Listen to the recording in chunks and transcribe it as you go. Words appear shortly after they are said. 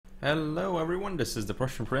Hello everyone, this is the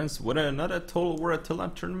Prussian Prince with another Total War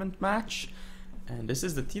Attila tournament match. And this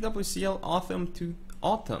is the TWCL Autumn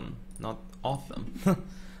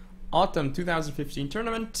 2015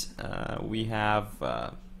 tournament. We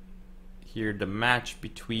have here the match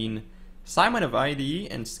between Simon of IDE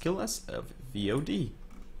and Skill3ss of VOD.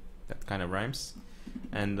 That kind of rhymes.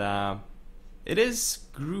 And it is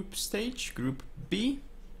group stage, Group B.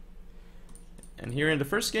 And here in the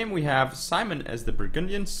first game we have Simon as the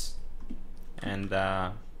Burgundians and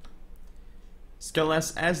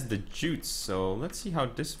Skill3ss as the Jutes. So let's see how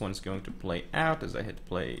this one's going to play out as I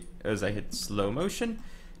hit slow motion.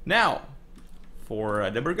 Now for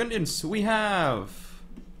the Burgundians we have,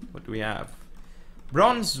 what do we have?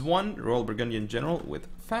 Bronze 1 Royal Burgundian General with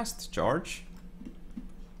fast charge.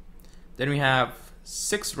 Then we have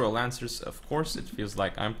 6 Royal Lancers. Of course it feels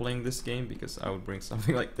like I'm playing this game because I would bring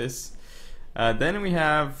something like this. Then we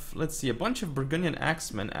have, let's see, a bunch of Burgundian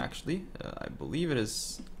Axemen actually. I believe it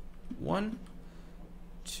is 1,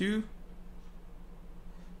 2,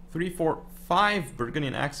 3, 4, 5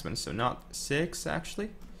 Burgundian Axemen, so not 6 actually.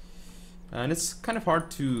 And it's kind of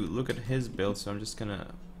hard to look at his build, so I'm just gonna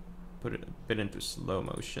put it a bit into slow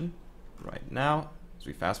motion right now as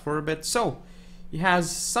we fast forward a bit. So he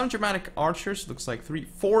has some Germanic archers, looks like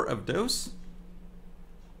 4 of those.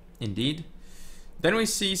 Indeed. Then we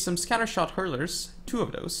see some scattershot hurlers, 2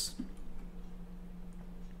 of those.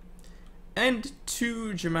 And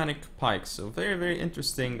 2 Germanic pikes, so very, very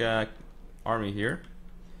interesting army here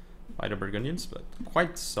by the Burgundians, but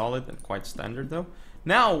quite solid and quite standard though.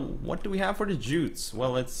 Now, what do we have for the Jutes?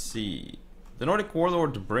 Well, let's see. The Nordic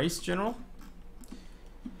Warlord Brace General.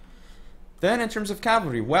 Then in terms of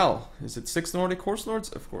cavalry, well, is it 6 Nordic Horse Lords?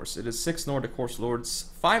 Of course, it is 6 Nordic Horse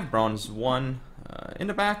Lords, 5 Bronze 1. In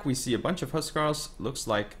the back we see a bunch of Huscarls, looks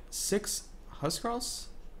like 6 Huscarls?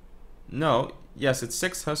 No, yes, it's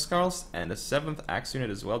 6 Huscarls and a 7th Axe unit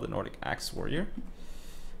as well, the Nordic Axe Warrior.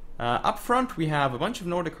 Up front we have a bunch of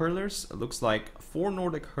Nordic Hurlers, it looks like 4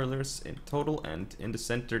 Nordic Hurlers in total, and in the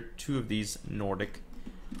center 2 of these Nordic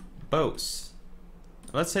Bows.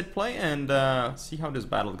 Let's hit play and see how this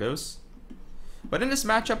battle goes. But in this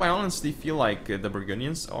matchup I honestly feel like the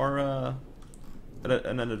Burgundians are at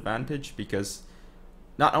an advantage, because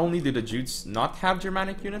not only do the Jutes not have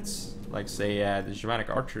Germanic units, like say the Germanic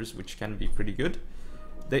archers, which can be pretty good,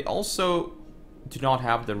 they also do not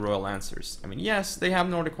have the Royal Lancers. I mean, yes, they have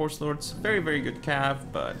Nordic Horse Lords, very, very good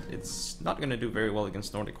cav, but it's not going to do very well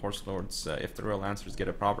against Nordic Horse Lords if the Royal Lancers get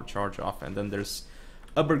a proper charge off, and then there's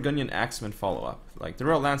a Burgundian Axeman follow-up. Like, the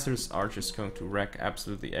Royal Lancers are just going to wreck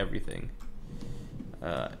absolutely everything.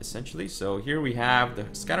 Essentially, so here we have the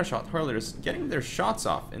scattershot hurlers getting their shots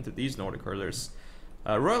off into these Nordic hurlers.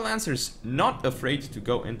 Royal Lancers not afraid to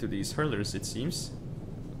go into these hurlers, it seems.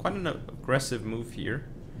 Quite an aggressive move here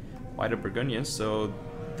by the Burgundians, so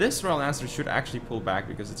this Royal Lancer should actually pull back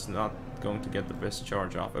because it's not going to get the best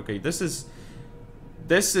charge off. Okay, this is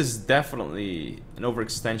definitely an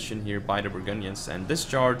overextension here by the Burgundians, and this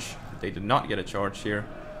charge, they did not get a charge here.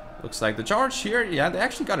 Looks like the charge here, yeah, they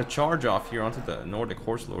actually got a charge off here onto the Nordic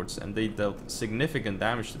Horse Lords, and they dealt significant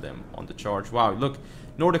damage to them on the charge. Wow, look,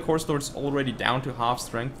 Nordic Horse Lords already down to half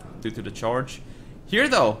strength due to the charge. Here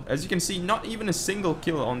though, as you can see, not even a single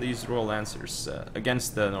kill on these Royal Lancers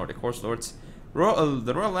against the Nordic Horse Lords.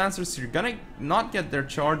 The Royal Lancers, you're gonna not get their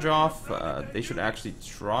charge off. They should actually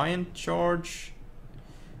try and charge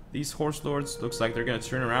these Horse Lords. Looks like they're gonna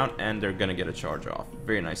turn around and they're gonna get a charge off.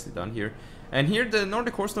 Very nicely done here. And here the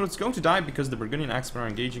Nordic Horse Lord is going to die because the Burgundian Axemen are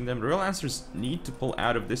engaging them. The Royal Lancers need to pull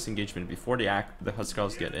out of this engagement before the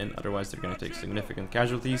Huscarls get in, otherwise they're going to take significant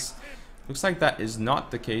casualties. Looks like that is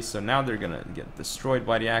not the case, so now they're going to get destroyed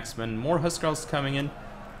by the Axemen. More Huscarls coming in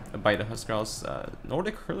by the Huscarls.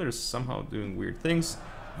 Nordic Hurlers somehow doing weird things.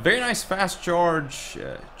 Very nice fast charge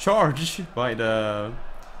by the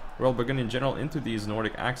Royal Burgundian General into these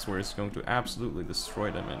Nordic Axe Warriors, going to absolutely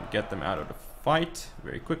destroy them and get them out of the fight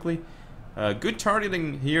very quickly. Good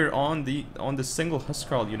targeting here on the single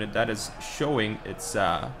Huscarl unit that is showing its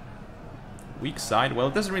weak side. Well,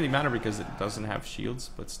 it doesn't really matter because it doesn't have shields,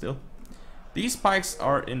 but still. These pikes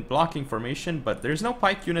are in blocking formation, but there's no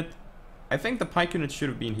pike unit. I think the pike unit should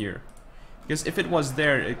have been here, because if it was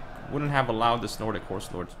there, it wouldn't have allowed this Nordic Horse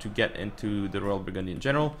Lord to get into the Royal Burgundian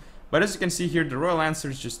General. But as you can see here, the Royal Lancer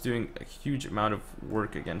is just doing a huge amount of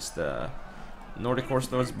work against the Nordic Horse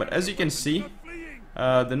Lords. But as you can see,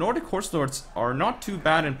 the Nordic Horse Lords are not too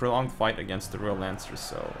bad in prolonged fight against the Royal Lancers,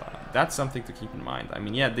 so that's something to keep in mind. I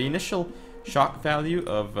mean, yeah, the initial shock value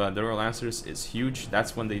of the Royal Lancers is huge.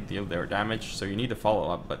 That's when they deal their damage, so you need to follow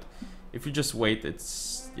up. But if you just wait,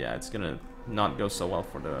 it's gonna not go so well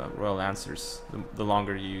for the Royal Lancers the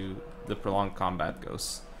longer the prolonged combat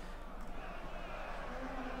goes.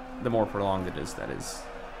 The more prolonged it is, that is.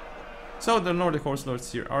 So the Nordic Horse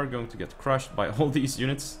Lords here are going to get crushed by all these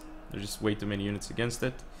units. There's just way too many units against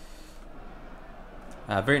it.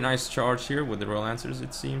 Very nice charge here with the Royal Lancers,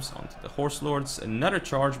 it seems, onto the Horse Lords. Another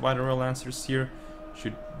charge by the Royal Lancers here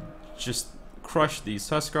should just crush these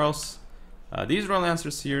Huskarls. These Royal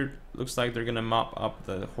Lancers here, looks like they're gonna mop up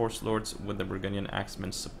the Horse Lords with the Burgundian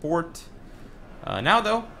Axemen support. Now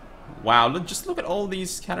though, wow, just look at all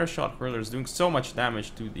these Scattershot Hurlers doing so much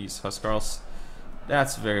damage to these Huskarls.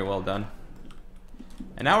 That's very well done.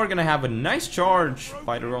 And now we're gonna have a nice charge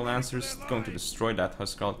by the Royal Lancers, going to destroy that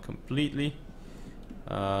Huskarl completely.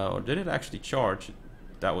 Or did it actually charge?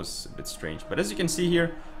 That was a bit strange. But as you can see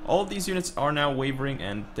here, all of these units are now wavering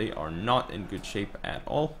and they are not in good shape at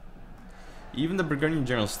all. Even the Burgundian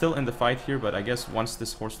General is still in the fight here, but I guess once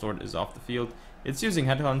this Horse Lord is off the field, it's using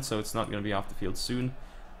Headhunt, so it's not going to be off the field soon.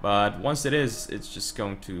 But once it is, it's just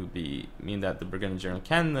going to mean that the Burgundian General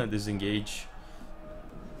can disengage.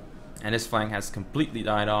 And his flank has completely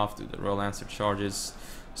died off to the Royal Lancer charges.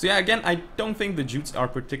 So yeah, again, I don't think the Jutes are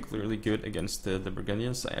particularly good against the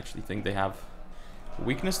Burgundians. I actually think they have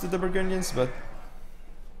weakness to the Burgundians, but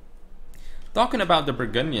talking about the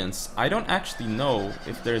Burgundians, I don't actually know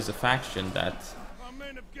if there's a faction that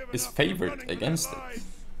is favored against it.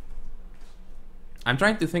 I'm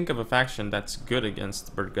trying to think of a faction that's good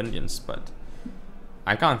against Burgundians, but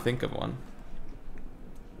I can't think of one.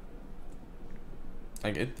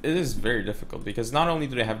 Like, it is very difficult, because not only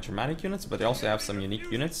do they have Germanic units, but they also have some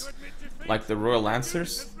unique units, like the Royal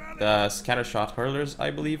Lancers, the Scattershot Hurlers, I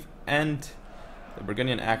believe, and the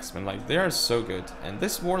Burgundian Axemen. Like, they are so good. And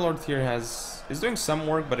this Warlord here is doing some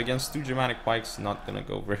work, but against 2 Germanic Pikes, not gonna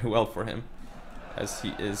go very well for him, as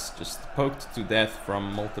he is just poked to death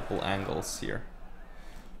from multiple angles here,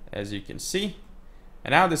 as you can see.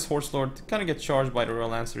 And now this Horse Lord kind of gets charged by the Royal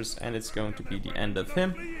Lancers, and it's going to be the end of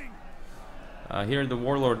him. Here the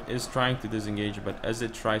Warlord is trying to disengage, but as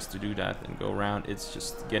it tries to do that and go around, it's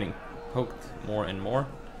just getting poked more and more.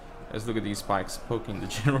 Let's look at these pikes poking the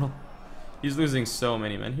General. He's losing so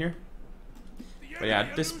many men here. But yeah,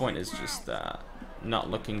 at this point it's just not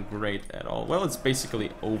looking great at all. Well, it's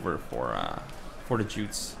basically over for the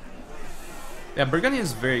Jutes. Yeah, Burgundian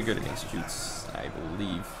is very good against Jutes, I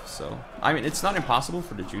believe. So, I mean, it's not impossible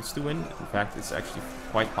for the Jutes to win. In fact, it's actually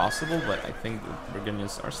quite possible, but I think the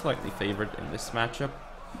Burgundians are slightly favored in this matchup.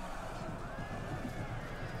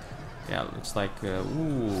 Yeah, it looks like,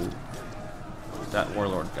 ooh, that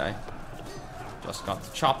Warlord guy just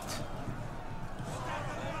got chopped.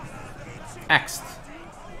 Axed.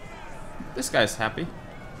 This guy's happy.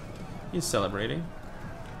 He's celebrating.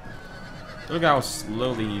 Look how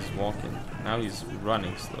slowly he's walking. Now he's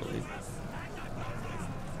running slowly.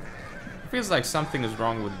 Feels like something is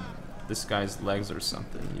wrong with this guy's legs or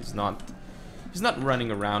something. He's not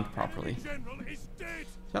running around properly.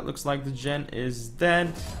 That looks like the gen is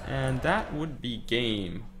dead, and that would be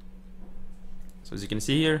game. So as you can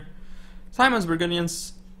see here, Simon's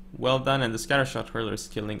Burgundians, well done, and the Scattershot Hurlers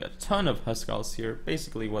killing a ton of Huskarls here.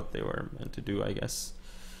 Basically what they were meant to do, I guess.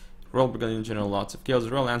 Royal Burgundian in general, lots of kills.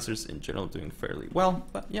 Royal Lancers in general doing fairly well.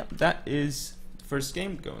 But yeah, that is the first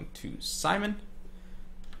game going to Simon.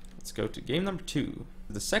 Let's go to game number 2.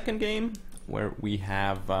 The second game, where we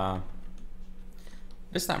have,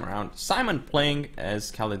 this time around, Simon playing as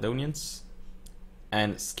Caledonians,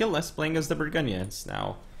 and Skill3ss playing as the Burgundians.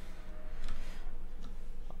 Now,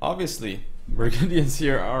 obviously, Burgundians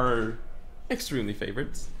here are extremely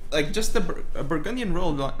favored. Like, just a Burgundian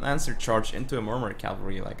Royal Lancer charge into a Murmur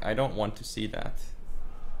Cavalry, like, I don't want to see that.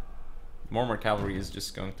 Murmur Cavalry is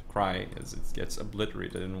just going to cry as it gets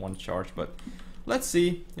obliterated in one charge, but let's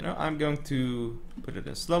see. You know, I'm going to put it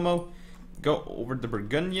in slow-mo. Go over the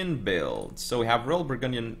Burgundian build. So we have Royal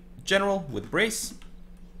Burgundian General with Brace.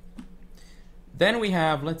 Then we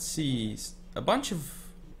have, let's see, a bunch of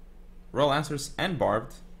Royal Lancers and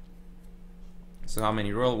Barbed. So how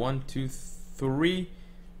many Royal? 1, 2, 3.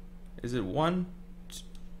 Is it 1,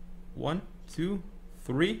 2,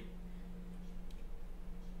 3?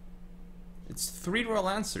 It's 3 Royal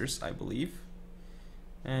Lancers, I believe.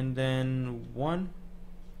 And then 1,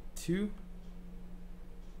 2.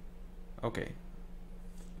 Okay.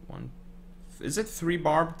 1. Is it 3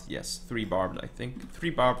 Barbed? Yes, 3 Barbed, I think. 3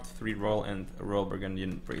 Barbed, 3 Royal, and a Royal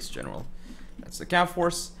Burgundian Brace General. That's the Cav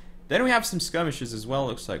Force. Then we have some skirmishes as well.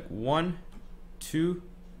 Looks like 1, 2,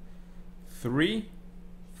 3,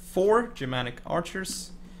 4 Germanic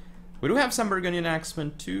Archers. We do have some Burgundian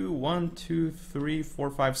Axemen too. 1, 2, 3, 4,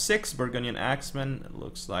 5, 6 Burgundian Axemen. It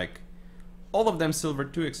looks like all of them silver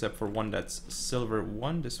 2 except for one that's silver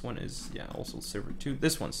 1. This one is, yeah, also silver 2.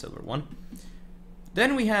 This one's silver 1.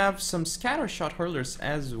 Then we have some scatter shot hurlers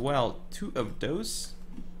as well. 2 of those.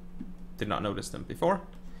 Did not notice them before.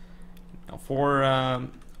 Now for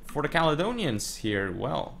the Caledonians here,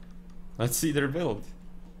 well, let's see their build.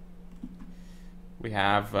 We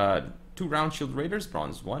have 2 round shield raiders,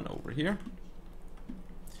 bronze 1 over here.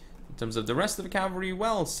 In terms of the rest of the cavalry,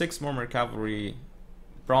 well, 6 Mormor cavalry,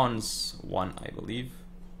 bronze 1, I believe.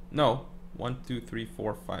 No, 1, 2, 3,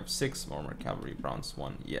 4, 5, 6 Mormor cavalry, bronze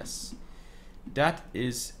 1. Yes, that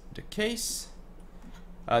is the case.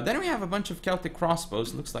 Then we have a bunch of Celtic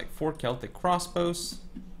crossbows. Looks like 4 Celtic crossbows.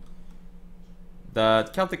 The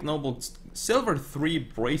Celtic noble silver 3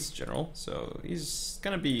 brace general, so he's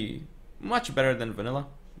gonna be much better than vanilla,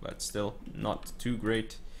 but still not too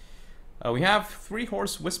great. We have 3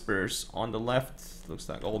 horse whisperers on the left. Looks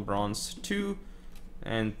like all bronze 2,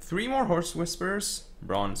 and 3 more horse whisperers,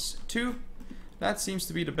 bronze 2. That seems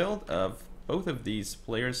to be the build of both of these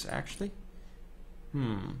players actually.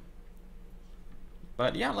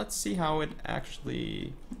 But yeah, let's see how it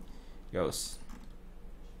actually goes.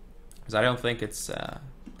 Because I don't think it's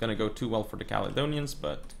gonna go too well for the Caledonians,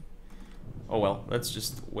 but oh well, let's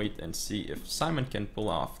just wait and see if Simon can pull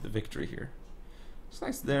off the victory here.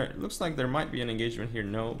 Looks like there might be an engagement here.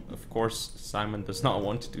 No, of course Simon does not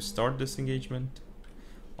want to start this engagement.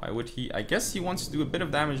 Why would he? I guess he wants to do a bit of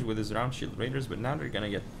damage with his round shield raiders, but now they're gonna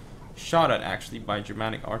get shot at actually by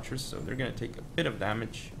Germanic archers, so they're gonna take a bit of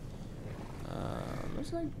damage.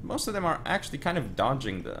 Looks like most of them are actually kind of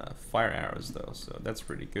dodging the fire arrows though, so that's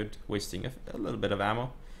pretty good, wasting a little bit of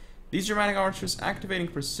ammo. These Germanic archers activating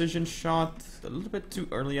precision shot a little bit too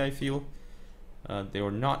early, I feel. They were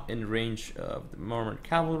not in range of the Mormor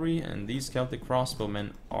cavalry, and these Celtic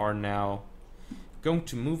crossbowmen are now going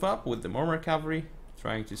to move up with the Mormor cavalry,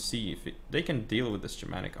 trying to see if they can deal with this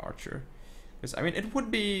Germanic archer. Because, I mean, it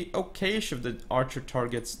would be okay-ish if the archer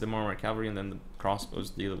targets the Mormor cavalry and then the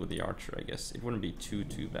crossbows deal with the archer, I guess. It wouldn't be too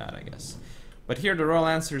bad, I guess. But here the Royal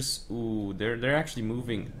Lancers, ooh, they're actually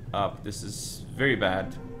moving up. This is very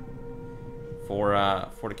bad for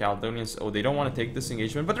the Caledonians. Oh, they don't want to take this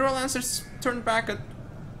engagement, but the Royal Lancers turned back at...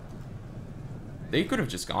 They could have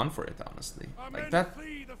just gone for it, honestly. Like that...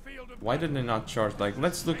 Why did they not charge? Like,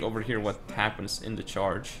 let's look over here what happens in the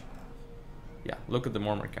charge. Yeah, look at the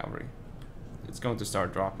Mormor cavalry. It's going to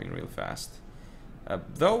start dropping real fast.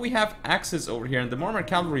 Though we have axes over here, and the Mormor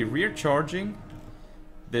cavalry rear charging,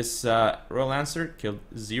 this Royal Lancer killed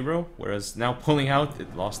 0, whereas now pulling out,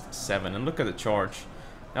 it lost 7. And look at the charge.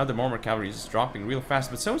 Now the Mormor cavalry is dropping real fast,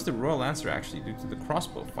 but so is the Royal Lancer actually due to the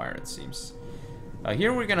crossbow fire, it seems.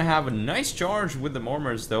 Here we're gonna have a nice charge with the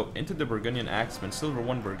Mormors though into the Burgundian Axemen, silver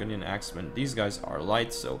 1 Burgundian Axemen. These guys are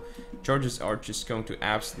light, so charges are just going to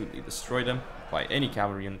absolutely destroy them by any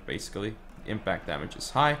cavalry unit basically. Impact damage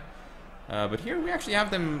is high. But here we actually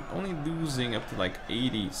have them only losing up to like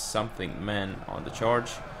 80 something men on the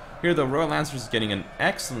charge. Here the Royal Lancer is getting an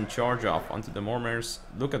excellent charge off onto the Mormors.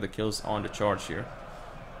 Look at the kills on the charge here.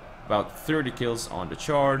 About 30 kills on the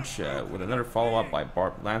charge with another follow-up by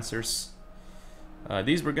Barbed Lancers.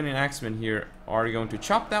 These Burgundian Axemen here are going to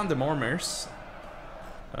chop down the Mormors.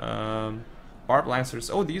 Barbed Lancers.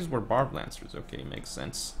 Oh, these were Barbed Lancers. Okay, makes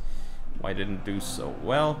sense. Why didn't do so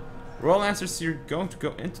well? Royal Lancers here going to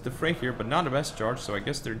go into the fray here, but not the best charge, so I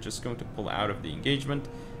guess they're just going to pull out of the engagement.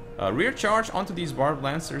 Rear charge onto these Barbed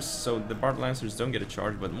Lancers, so the Barbed Lancers don't get a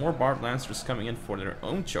charge, but more Barbed Lancers coming in for their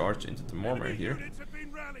own charge into the Mormor here.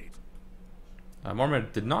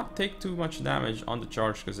 Mormor did not take too much damage on the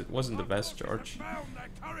charge because it wasn't the best charge.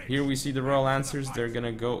 Here we see the Royal Lancers, they're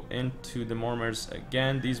gonna go into the Mormors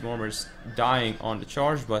again. These Mormors dying on the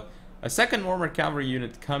charge, but a second Mormor cavalry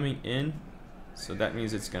unit coming in. So that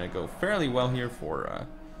means it's gonna go fairly well here for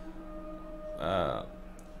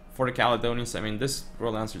the Caledonians. I mean, this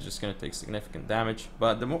Royal Lancer is just gonna take significant damage,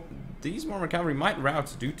 but these Mormor cavalry might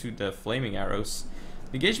rout due to the flaming arrows.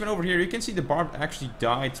 The engagement over here, you can see the Barb actually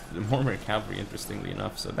died to the Mormor cavalry, interestingly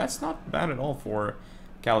enough, so that's not bad at all for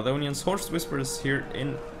Caledonians. Horse Whisperers here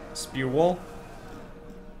in Spear Wall.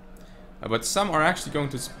 But some are actually going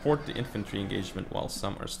to support the infantry engagement while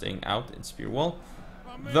some are staying out in Spear Wall.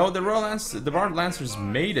 Though the Barbed Lancers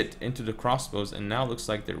made it into the crossbows and now looks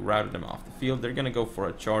like they routed them off the field. They're gonna go for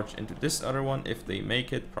a charge into this other one if they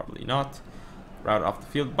make it, probably not. Route off the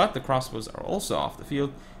field, but the crossbows are also off the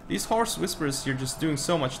field. These Horse Whisperers here just doing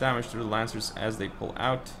so much damage to the Lancers as they pull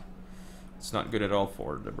out. It's not good at all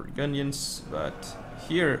for the Burgundians, but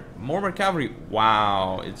here, Mormor cavalry,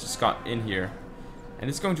 wow, it just got in here. And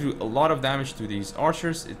it's going to do a lot of damage to these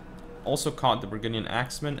archers. It also caught the Burgundian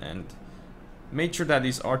Axemen, and made sure that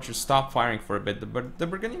these archers stopped firing for a bit. But the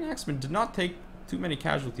Burgundian Axemen did not take too many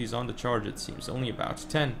casualties on the charge, it seems, only about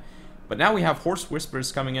 10. But now we have Horse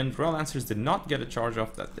Whisperers coming in. Royal Lancers did not get a charge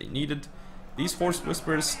off that they needed. These Horse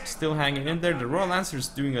Whisperers still hanging in there. The Royal Lancers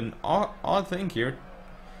doing an odd thing here.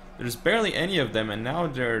 There's barely any of them, and now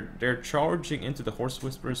they're charging into the Horse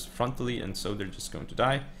Whisperers frontally, and so they're just going to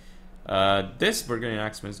die. This Burgundian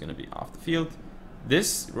Axeman is going to be off the field.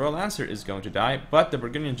 This Royal Lancer is going to die, but the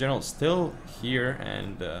Burgundian General is still here,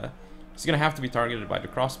 and he's going to have to be targeted by the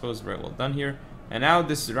crossbows. Very well done here. And now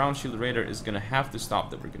this Round Shield Raider is going to have to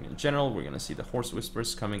stop the Burgundian General. We're going to see the Horse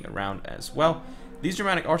Whisperers coming around as well. These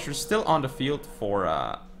Germanic Archers still on the field for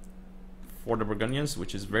the Burgundians,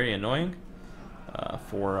 which is very annoying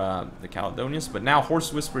for the Caledonians. But now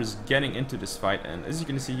Horse Whisperers getting into this fight, and as you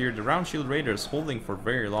can see here, the Round Shield Raider is holding for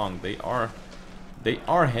very long. They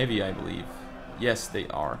are heavy, I believe. Yes, they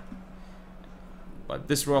are. But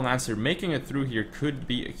this Royal Lancer making it through here could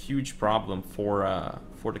be a huge problem for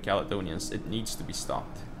the Caledonians. It needs to be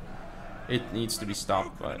stopped. It needs to be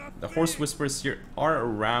stopped. But the Horse Whisperers here are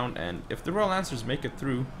around, and if the Royal Lancers make it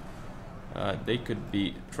through, they could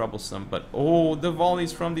be troublesome. But oh, the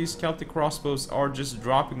volleys from these Celtic crossbows are just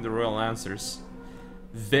dropping the Royal Lancers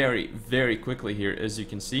very, very quickly here, as you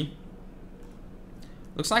can see.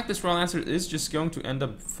 Looks like this Royal Lancer is just going to end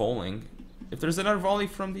up falling. If there's another volley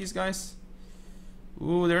from these guys...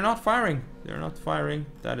 Ooh, they're not firing. They're not firing.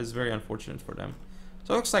 That is very unfortunate for them.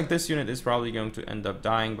 So it looks like this unit is probably going to end up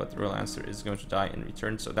dying, but the Royal Lancer is going to die in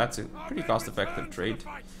return. So that's a pretty cost-effective trade.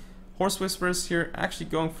 Horse Whisperers here actually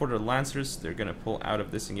going for the Lancers. They're going to pull out of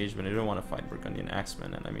this engagement. They don't want to fight Burgundian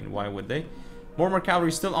Axemen, and I mean, why would they? More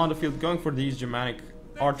Cavalry still on the field, going for these Germanic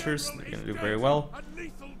Archers. They're going to do very well.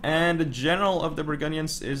 And the General of the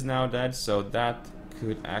Burgundians is now dead, so that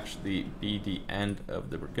could actually be the end of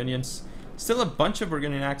the Burgundians. Still a bunch of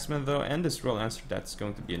Burgundian Axemen though, and this Royal Lancer, that's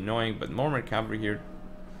going to be annoying. But more Cavalry here,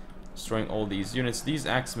 destroying all these units. These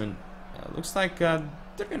Axemen, looks like they're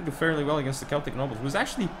going to do fairly well against the Celtic Noble, who's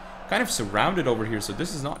actually kind of surrounded over here. So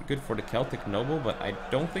this is not good for the Celtic Noble, but I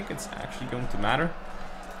don't think it's actually going to matter.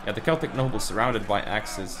 Yeah, the Celtic Noble surrounded by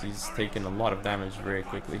axes. He's taken a lot of damage very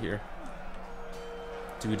quickly here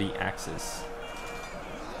to the axes.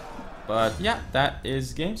 But yeah, that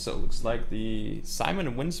is game. So it looks like the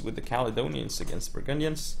Simon wins with the Caledonians against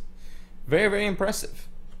Burgundians. Very, very impressive.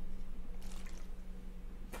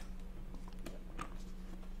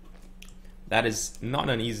 That is not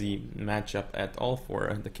an easy matchup at all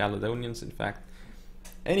for the Caledonians. In fact,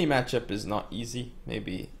 any matchup is not easy.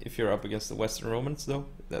 Maybe if you're up against the Western Romans though,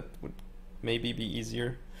 that would maybe be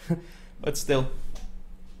easier. But still.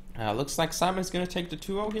 Looks like Simon's going to take the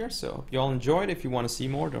 2-0 here, so hope you all enjoyed. If you want to see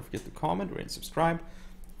more, don't forget to comment, rate, and subscribe.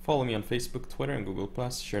 Follow me on Facebook, Twitter, and Google+.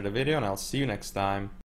 Share the video, and I'll see you next time.